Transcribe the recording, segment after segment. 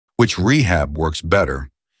Which rehab works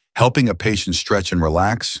better, helping a patient stretch and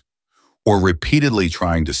relax, or repeatedly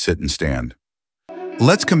trying to sit and stand?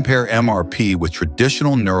 Let's compare MRP with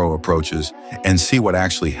traditional neuro approaches and see what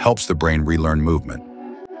actually helps the brain relearn movement.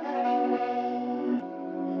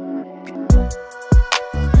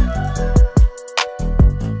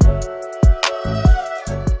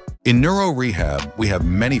 In neuro rehab, we have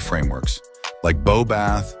many frameworks like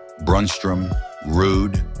Bobath, Brunnstrom,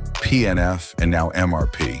 ROODS, PNF, and now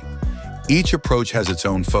MRP. Each approach has its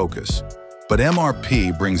own focus, but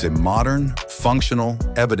MRP brings a modern, functional,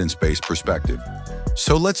 evidence-based perspective.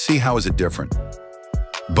 So let's see how is it different.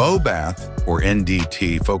 Bobath, or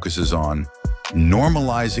NDT, focuses on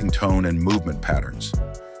normalizing tone and movement patterns,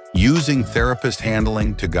 using therapist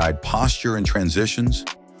handling to guide posture and transitions,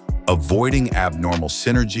 avoiding abnormal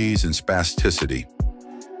synergies and spasticity.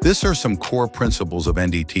 These are some core principles of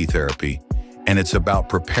NDT therapy, and it's about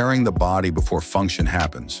preparing the body before function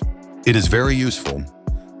happens. It is very useful,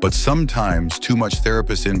 but sometimes too much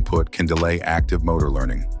therapist input can delay active motor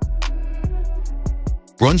learning.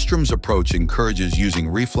 Brunnstrom's approach encourages using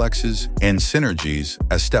reflexes and synergies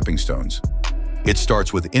as stepping stones. It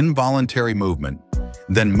starts with involuntary movement,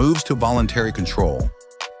 then moves to voluntary control,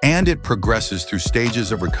 and it progresses through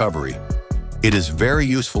stages of recovery. It is very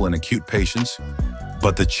useful in acute patients,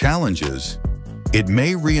 but the challenge is it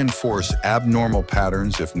may reinforce abnormal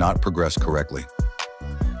patterns if not progressed correctly.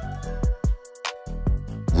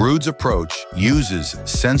 ROODS' approach uses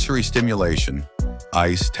sensory stimulation,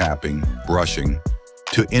 ice, tapping, brushing,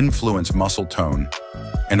 to influence muscle tone,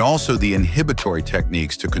 and also the inhibitory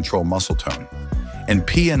techniques to control muscle tone. And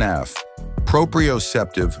PNF,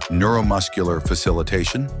 proprioceptive neuromuscular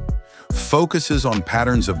facilitation, focuses on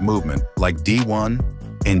patterns of movement like D1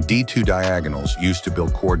 and D2 diagonals used to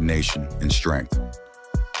build coordination and strength.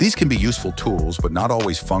 These can be useful tools, but not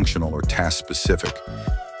always functional or task-specific.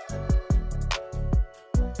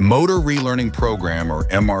 Motor Relearning Program, or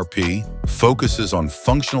MRP, focuses on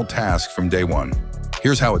functional tasks from day one.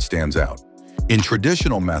 Here's how it stands out. In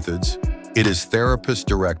traditional methods, it is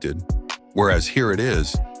therapist-directed, whereas here it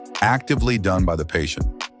is actively done by the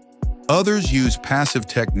patient. Others use passive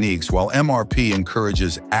techniques, while MRP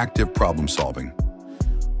encourages active problem-solving.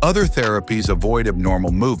 Other therapies avoid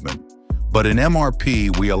abnormal movement, but in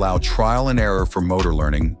MRP, we allow trial and error for motor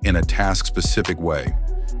learning in a task-specific way.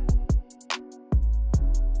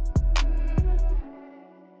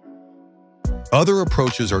 Other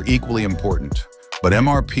approaches are equally important, but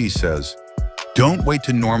MRP says, don't wait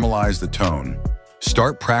to normalize the tone.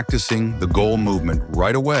 Start practicing the goal movement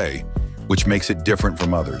right away, which makes it different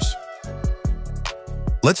from others.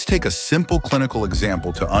 Let's take a simple clinical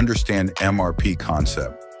example to understand MRP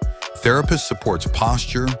concept. Therapist supports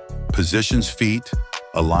posture, positions feet,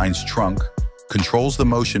 aligns trunk, controls the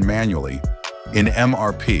motion manually. In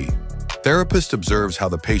MRP, therapist observes how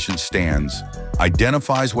the patient stands,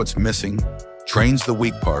 identifies what's missing, trains the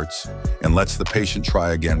weak parts, and lets the patient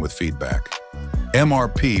try again with feedback.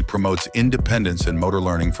 MRP promotes independence and motor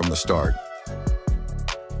learning from the start.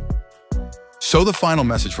 So the final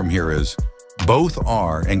message from here is, both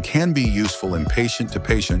are and can be useful in patient to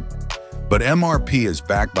patient, but MRP is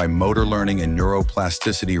backed by motor learning and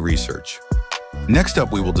neuroplasticity research. Next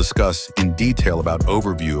up, we will discuss in detail about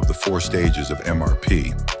overview of the 4 stages of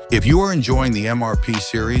MRP. If you are enjoying the MRP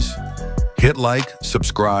series, hit like,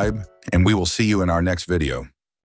 subscribe, and we will see you in our next video.